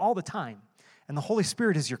he's with you all the time. And the Holy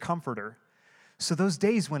Spirit is your comforter. So those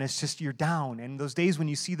days when it's just you're down and those days when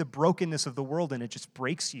you see the brokenness of the world and it just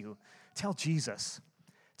breaks you, tell Jesus.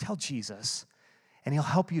 Tell Jesus. And he'll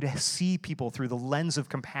help you to see people through the lens of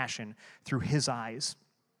compassion, through his eyes.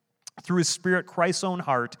 Through his Spirit, Christ's own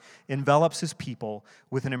heart envelops his people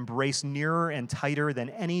with an embrace nearer and tighter than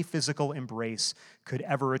any physical embrace could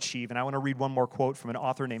ever achieve. And I want to read one more quote from an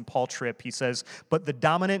author named Paul Tripp. He says, "But the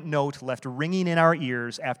dominant note left ringing in our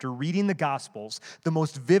ears after reading the Gospels, the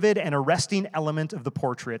most vivid and arresting element of the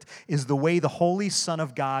portrait, is the way the Holy Son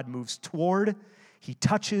of God moves toward, he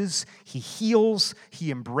touches, he heals, he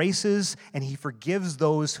embraces, and he forgives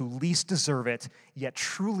those who least deserve it, yet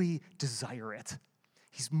truly desire it."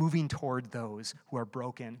 He's moving toward those who are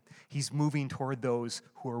broken. He's moving toward those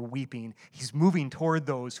who are weeping. He's moving toward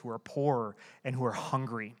those who are poor and who are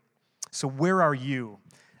hungry. So where are you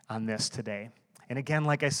on this today? And again,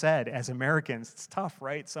 like I said, as Americans, it's tough,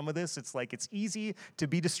 right? Some of this, it's like it's easy to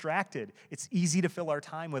be distracted. It's easy to fill our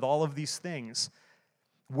time with all of these things.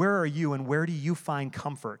 Where are you and where do you find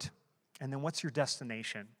comfort? And then what's your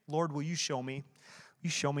destination? Lord, will you show me? Will you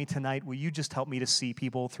show me tonight? Will you just help me to see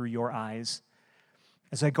people through your eyes?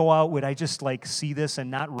 As I go out, would I just see this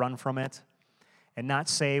and not run from it? And not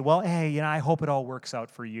say, well, hey, I hope it all works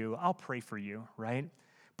out for you. I'll pray for you, right?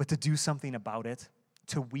 But to do something about it,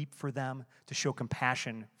 to weep for them, to show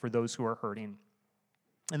compassion for those who are hurting.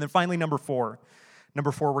 And then finally, number four,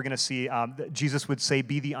 we're going to see Jesus would say,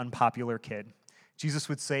 be the unpopular kid. Jesus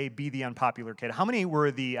would say, be the unpopular kid. How many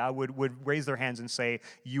were would raise their hands and say,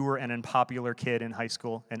 you were an unpopular kid in high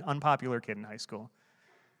school? An unpopular kid in high school.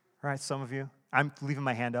 All right, some of you. I'm leaving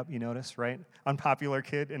my hand up, you notice, right? Unpopular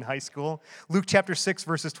kid in high school. Luke chapter 6,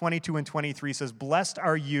 verses 22 and 23 says, "Blessed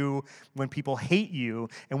are you when people hate you,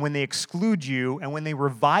 and when they exclude you, and when they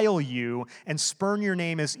revile you, and spurn your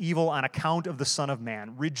name as evil on account of the Son of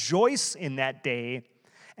Man. Rejoice in that day,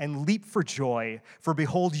 and leap for joy, for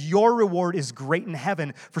behold, your reward is great in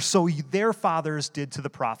heaven, for so their fathers did to the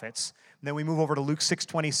prophets." And then we move over to Luke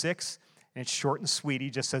 6:26, and it's short and sweet. He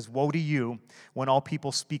just says, "Woe to you when all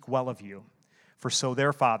people speak well of you, for so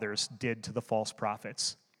their fathers did to the false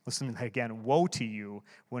prophets." Listen to that again. Woe to you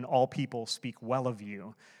when all people speak well of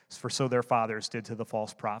you, for so their fathers did to the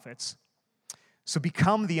false prophets. So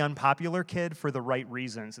become the unpopular kid for the right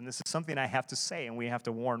reasons. And this is something I have to say and we have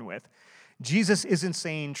to warn with. Jesus isn't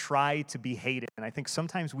saying try to be hated. And I think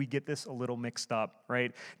sometimes we get this a little mixed up,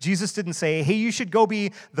 right? Jesus didn't say, hey, you should go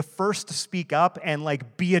be the first to speak up and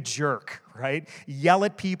be a jerk, right? Yell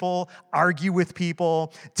at people, argue with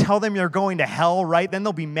people, tell them you're going to hell, right? Then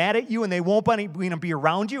they'll be mad at you and they won't be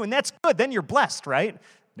around you, and that's good. Then you're blessed, right?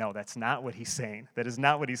 No, that's not what he's saying. That is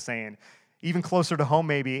not what he's saying. Even closer to home,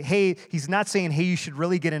 maybe, hey, he's not saying, hey, you should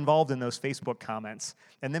really get involved in those Facebook comments.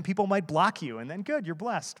 And then people might block you, and then good, you're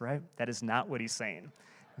blessed, right? That is not what he's saying.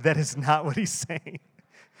 That is not what he's saying.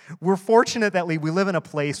 We're fortunate that we live in a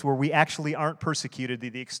place where we actually aren't persecuted to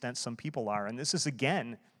the extent some people are. And this is,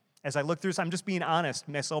 again, as I look through this, I'm just being honest,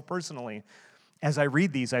 myself personally. As I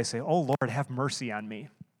read these, I say, oh, Lord, have mercy on me.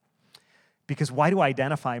 Because why do I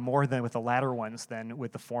identify more than with the latter ones than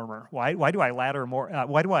with the former? Why do I ladder more?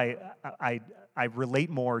 Why do I relate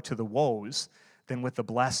more to the woes than with the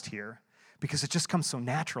blessed here? Because it just comes so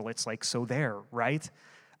natural. It's so there, right?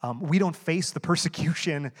 We don't face the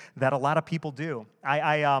persecution that a lot of people do.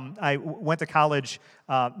 I went to college.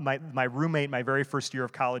 My roommate, my very first year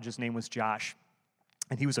of college, his name was Josh,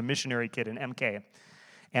 and he was a missionary kid in MK.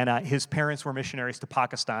 And his parents were missionaries to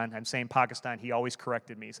Pakistan. I'm saying Pakistan. He always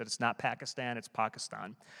corrected me. He said, it's not Pakistan, it's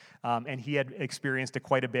Pakistan. And he had experienced it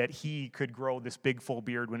quite a bit. He could grow this big full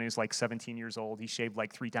beard when he was 17 years old. He shaved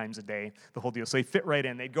 3 times a day, the whole deal. So he fit right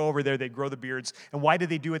in. They'd go over there, they'd grow the beards. And why did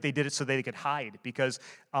they do it? They did it so they could hide. Because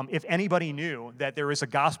if anybody knew that there is a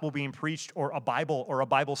gospel being preached or a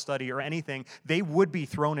Bible study or anything, they would be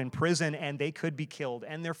thrown in prison and they could be killed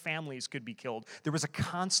and their families could be killed. There was a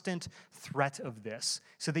constant threat of this.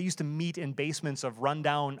 So they used to meet in basements of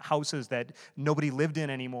rundown houses that nobody lived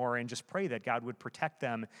in anymore and just pray that God would protect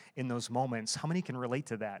them in those moments. How many can relate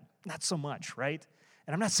to that? Not so much, right?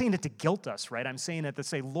 And I'm not saying it to guilt us, right? I'm saying it to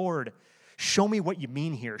say, Lord, show me what you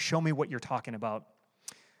mean here. Show me what you're talking about.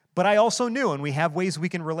 But I also knew, and we have ways we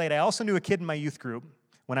can relate, I also knew a kid in my youth group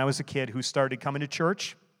when I was a kid who started coming to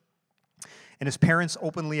church, and his parents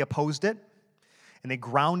openly opposed it, and they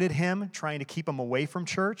grounded him, trying to keep him away from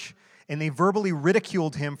church, and they verbally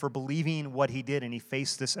ridiculed him for believing what he did, and he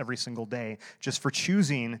faced this every single day, just for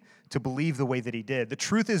choosing to believe the way that he did. The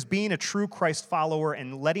truth is, being a true Christ follower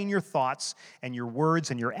and letting your thoughts and your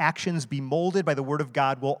words and your actions be molded by the Word of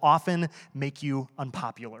God will often make you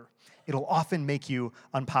unpopular. It'll often make you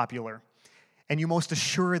unpopular, and you most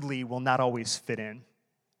assuredly will not always fit in.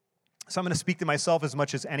 So I'm going to speak to myself as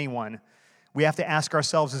much as anyone. We have to ask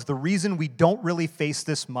ourselves, is the reason we don't really face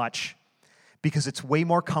this much because it's way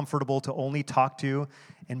more comfortable to only talk to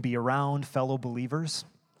and be around fellow believers?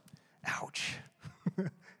 Ouch.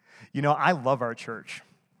 You know, I love our church.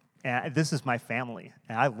 And this is my family.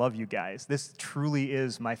 And I love you guys. This truly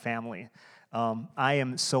is my family. I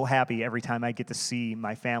am so happy every time I get to see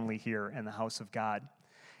my family here in the house of God.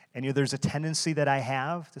 And there's a tendency that I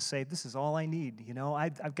have to say, this is all I need.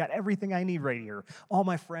 I've got everything I need right here. All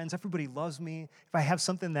my friends, everybody loves me. If I have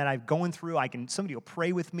something that I'm going through, somebody will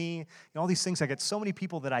pray with me. All these things, I get so many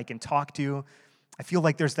people that I can talk to. I feel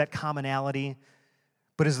like there's that commonality.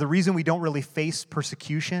 But is the reason we don't really face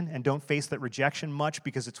persecution and don't face that rejection much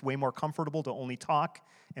because it's way more comfortable to only talk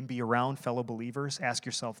and be around fellow believers? Ask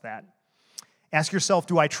yourself that. Ask yourself,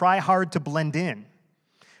 do I try hard to blend in?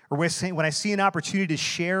 Or when I see an opportunity to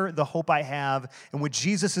share the hope I have and what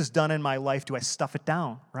Jesus has done in my life, do I stuff it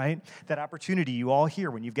down, right? That opportunity you all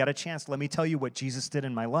hear when you've got a chance, let me tell you what Jesus did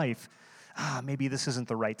in my life. Maybe this isn't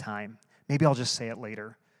the right time. Maybe I'll just say it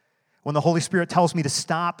later. When the Holy Spirit tells me to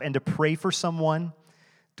stop and to pray for someone,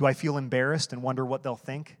 do I feel embarrassed and wonder what they'll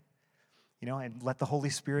think? And let the Holy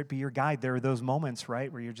Spirit be your guide. There are those moments,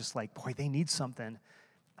 right, where you're just like, boy, they need something.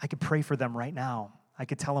 I could pray for them right now. I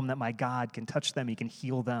could tell them that my God can touch them, He can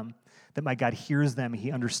heal them, that my God hears them,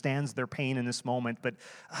 He understands their pain in this moment. But,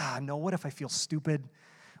 no, what if I feel stupid?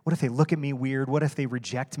 What if they look at me weird? What if they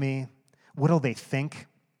reject me? What'll they think?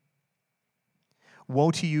 Woe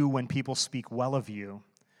to you when people speak well of you,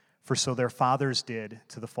 for so their fathers did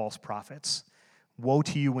to the false prophets. Woe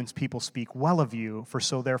to you when people speak well of you, for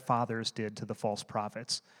so their fathers did to the false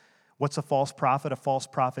prophets. What's a false prophet? A false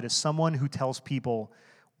prophet is someone who tells people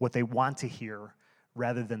what they want to hear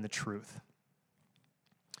rather than the truth.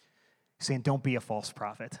 He's saying, don't be a false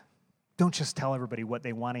prophet. Don't just tell everybody what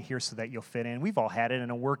they want to hear so that you'll fit in. We've all had it in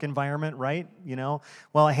a work environment, right?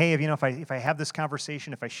 Well, hey, if I have this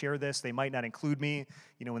conversation, if I share this, they might not include me,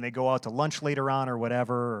 when they go out to lunch later on or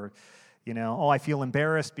whatever, or, I feel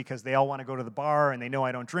embarrassed because they all want to go to the bar and they know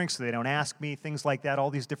I don't drink, so they don't ask me, things like that,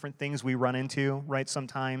 all these different things we run into, right,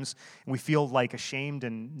 sometimes. And we feel like ashamed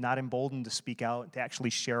and not emboldened to speak out, to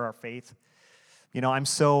actually share our faith.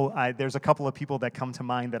 There's a couple of people that come to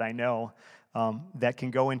mind that I know that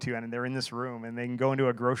can go into, and they're in this room, and they can go into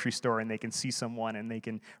a grocery store and they can see someone and they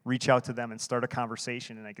can reach out to them and start a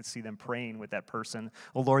conversation, and I can see them praying with that person.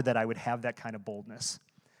 Oh, Lord, that I would have that kind of boldness,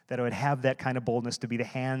 that I would have that kind of boldness to be the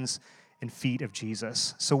hands and feet of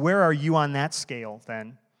Jesus. So where are you on that scale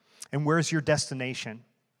then? And where's your destination?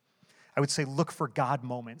 I would say look for God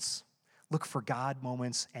moments. Look for God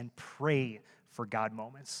moments and pray for God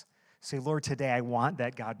moments. Say, Lord, today I want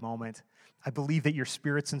that God moment. I believe that your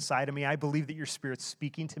Spirit's inside of me. I believe that your Spirit's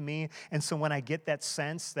speaking to me. And so when I get that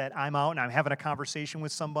sense that I'm out and I'm having a conversation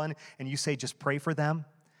with someone and you say, just pray for them,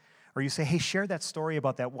 or you say, hey, share that story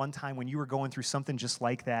about that one time when you were going through something just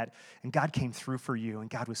like that and God came through for you and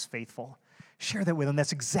God was faithful. Share that with them.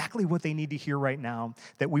 That's exactly what they need to hear right now,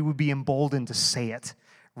 that we would be emboldened to say it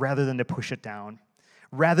rather than to push it down.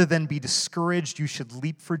 Rather than be discouraged, you should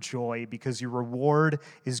leap for joy because your reward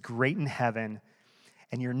is great in heaven,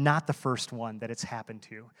 and you're not the first one that it's happened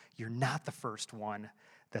to. You're not the first one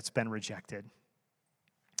that's been rejected.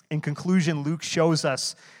 In conclusion, Luke shows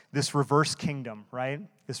us this reverse kingdom, right?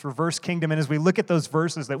 This reverse kingdom. And as we look at those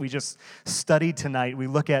verses that we just studied tonight, we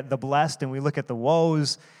look at the blessed and we look at the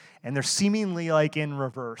woes, and they're seemingly like in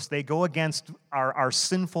reverse. They go against our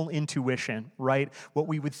sinful intuition, right? What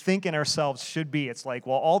we would think in ourselves should be. It's like,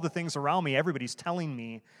 well, all the things around me, everybody's telling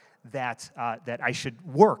me that I should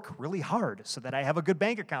work really hard so that I have a good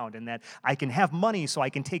bank account and that I can have money so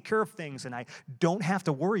I can take care of things and I don't have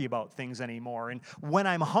to worry about things anymore. And when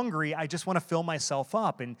I'm hungry, I just want to fill myself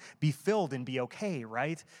up and be filled and be okay,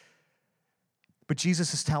 right? But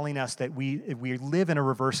Jesus is telling us that we live in a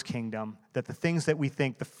reverse kingdom, that the things that we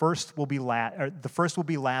think the first will be last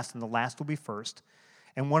and the last will be first.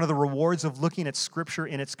 And one of the rewards of looking at Scripture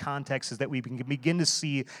in its context is that we can begin to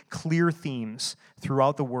see clear themes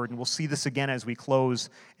throughout the Word. And we'll see this again as we close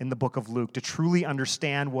in the book of Luke, to truly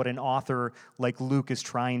understand what an author like Luke is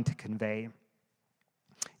trying to convey.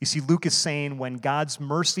 You see, Luke is saying when God's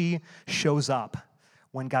mercy shows up,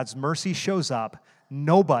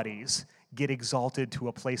 nobodies get exalted to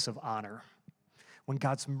a place of honor. When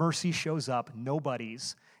God's mercy shows up,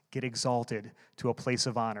 nobodies get exalted to a place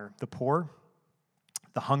of honor. The poor,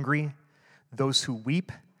 the hungry, those who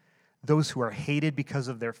weep, those who are hated because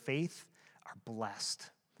of their faith are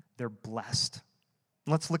blessed. They're blessed.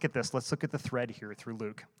 Let's look at this. Let's look at the thread here through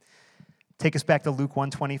Luke. Take us back to Luke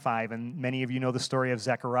 1:25, and many of you know the story of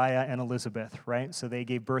Zechariah and Elizabeth, right? So they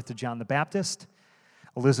gave birth to John the Baptist.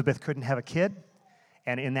 Elizabeth couldn't have a kid,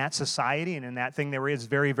 and in that society and in that thing, it's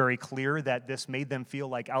very, very clear that this made them feel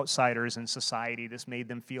like outsiders in society. This made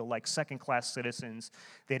them feel like second-class citizens.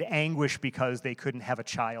 They had anguish because they couldn't have a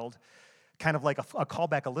child. Kind of like a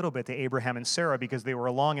callback a little bit to Abraham and Sarah, because they were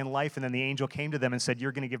along in life, and then the angel came to them and said,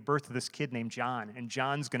 you're going to give birth to this kid named John, and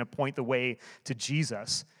John's going to point the way to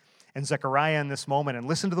Jesus. And Zechariah in this moment, and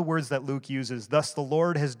listen to the words that Luke uses, thus the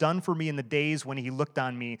Lord has done for me in the days when he looked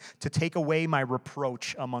on me to take away my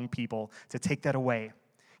reproach among people, to take that away.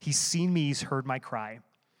 He's seen me, he's heard my cry.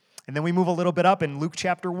 And then we move a little bit up in Luke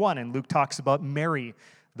chapter 1, and Luke talks about Mary,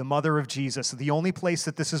 the mother of Jesus. The only place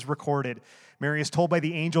that this is recorded, Mary is told by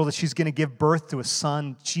the angel that she's going to give birth to a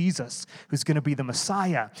son, Jesus, who's going to be the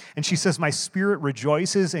Messiah. And she says, my spirit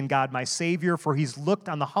rejoices in God my Savior, for he's looked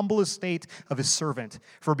on the humble estate of his servant.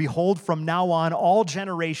 For behold, from now on, all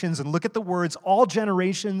generations, and look at the words, all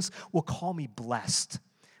generations will call me blessed.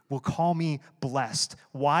 Will call me blessed.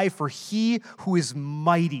 Why? For he who is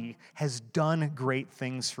mighty has done great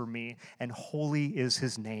things for me, and holy is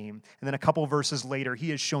his name. And then a couple verses later, he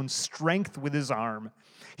has shown strength with his arm.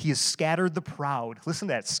 He has scattered the proud. Listen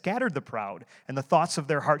to that, scattered the proud and the thoughts of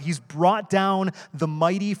their heart. He's brought down the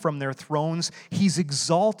mighty from their thrones. He's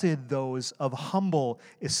exalted those of humble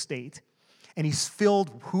estate. And he's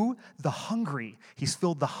filled who? The hungry. He's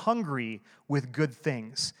filled the hungry with good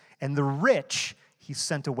things. And the rich he's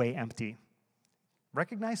sent away empty.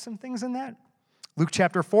 Recognize some things in that? Luke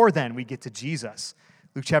chapter 4, then, we get to Jesus.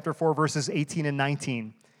 Luke chapter 4, verses 18 and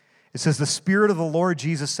 19. It says, the Spirit of the Lord,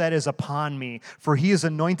 Jesus said, is upon me, for he has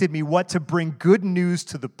anointed me, what? To bring good news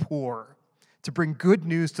to the poor. To bring good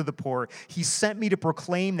news to the poor. He sent me to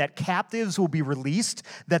proclaim that captives will be released,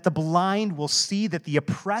 that the blind will see, that the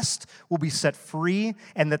oppressed will be set free,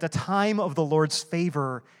 and that the time of the Lord's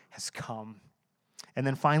favor has come. And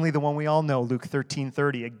then finally, the one we all know, Luke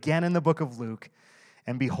 13:30, again in the book of Luke.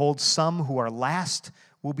 And behold, some who are last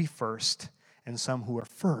will be first, and some who are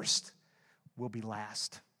first will be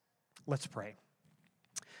last. Let's pray.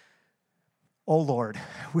 Oh Lord,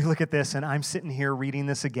 we look at this, and I'm sitting here reading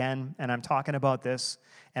this again, and I'm talking about this,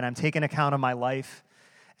 and I'm taking account of my life,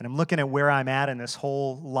 and I'm looking at where I'm at in this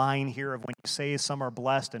whole line here of when you say some are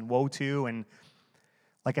blessed and woe to, and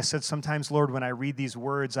like I said, sometimes, Lord, when I read these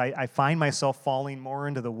words, I find myself falling more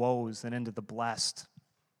into the woes than into the blessed.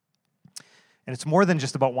 And it's more than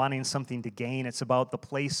just about wanting something to gain. It's about the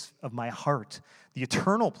place of my heart, the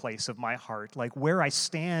eternal place of my heart, like where I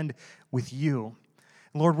stand with you.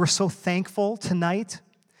 Lord, we're so thankful tonight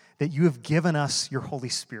that you have given us your Holy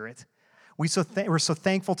Spirit. We're so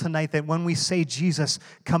thankful tonight that when we say, Jesus,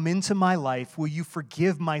 come into my life, will you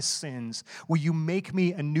forgive my sins? Will you make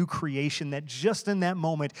me a new creation? That just in that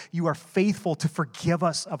moment, you are faithful to forgive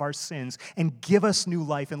us of our sins and give us new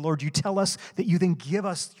life. And Lord, you tell us that you then give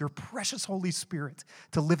us your precious Holy Spirit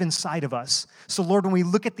to live inside of us. So Lord, when we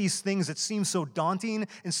look at these things that seem so daunting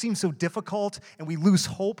and seem so difficult and we lose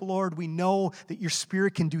hope, Lord, we know that your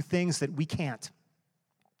Spirit can do things that we can't.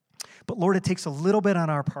 But Lord, it takes a little bit on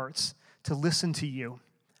our parts to listen to you.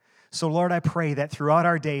 So Lord, I pray that throughout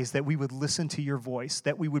our days that we would listen to your voice,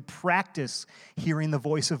 that we would practice hearing the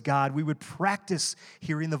voice of God. We would practice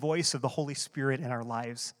hearing the voice of the Holy Spirit in our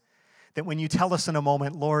lives. That when you tell us in a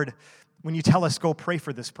moment, Lord, when you tell us go pray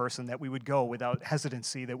for this person, that we would go without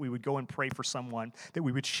hesitancy, that we would go and pray for someone, that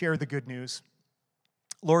we would share the good news.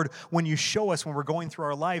 Lord, when you show us when we're going through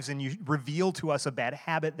our lives and you reveal to us a bad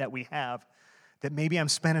habit that we have, that maybe I'm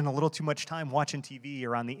spending a little too much time watching TV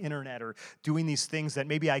or on the internet or doing these things that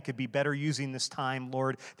maybe I could be better using this time,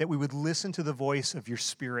 Lord, that we would listen to the voice of your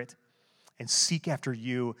Spirit and seek after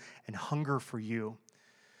you and hunger for you.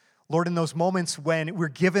 Lord, in those moments when we're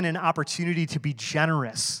given an opportunity to be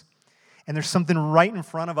generous And there's something right in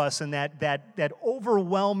front of us, and that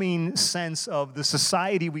overwhelming sense of the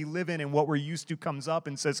society we live in and what we're used to comes up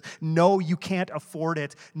and says, no, you can't afford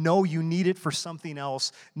it. No, you need it for something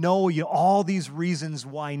else. No, all these reasons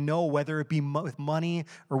why no, whether it be with money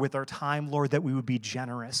or with our time, Lord, that we would be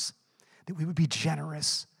generous. That we would be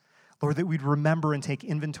generous. Lord, that we'd remember and take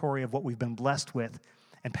inventory of what we've been blessed with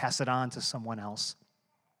and pass it on to someone else.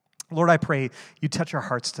 Lord, I pray you touch our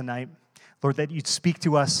hearts tonight. Lord, that you'd speak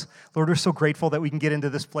to us. Lord, we're so grateful that we can get into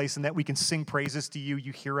this place and that we can sing praises to you.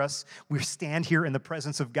 You hear us. We stand here in the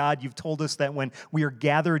presence of God. You've told us that when we are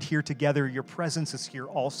gathered here together, your presence is here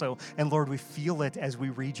also. And Lord, we feel it as we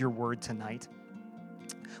read your word tonight.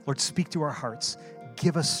 Lord, speak to our hearts.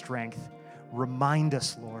 Give us strength. Remind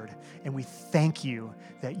us, Lord. And we thank you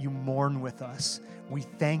that you mourn with us. We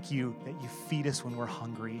thank you that you feed us when we're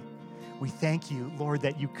hungry. We thank you, Lord,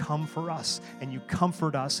 that you come for us and you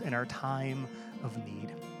comfort us in our time of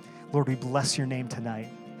need. Lord, we bless your name tonight.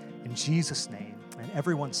 In Jesus' name. And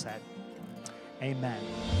everyone said, amen.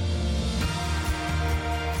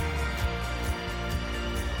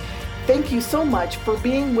 Thank you so much for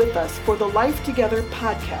being with us for the Life Together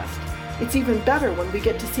podcast. It's even better when we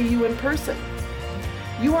get to see you in person.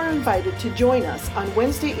 You are invited to join us on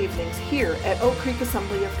Wednesday evenings here at Oak Creek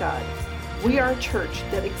Assembly of God. We are a church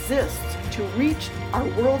that exists to reach our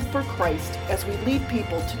world for Christ as we lead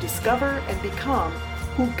people to discover and become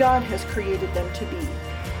who God has created them to be.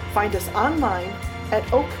 Find us online at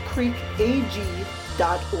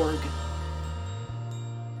oakcreekag.org.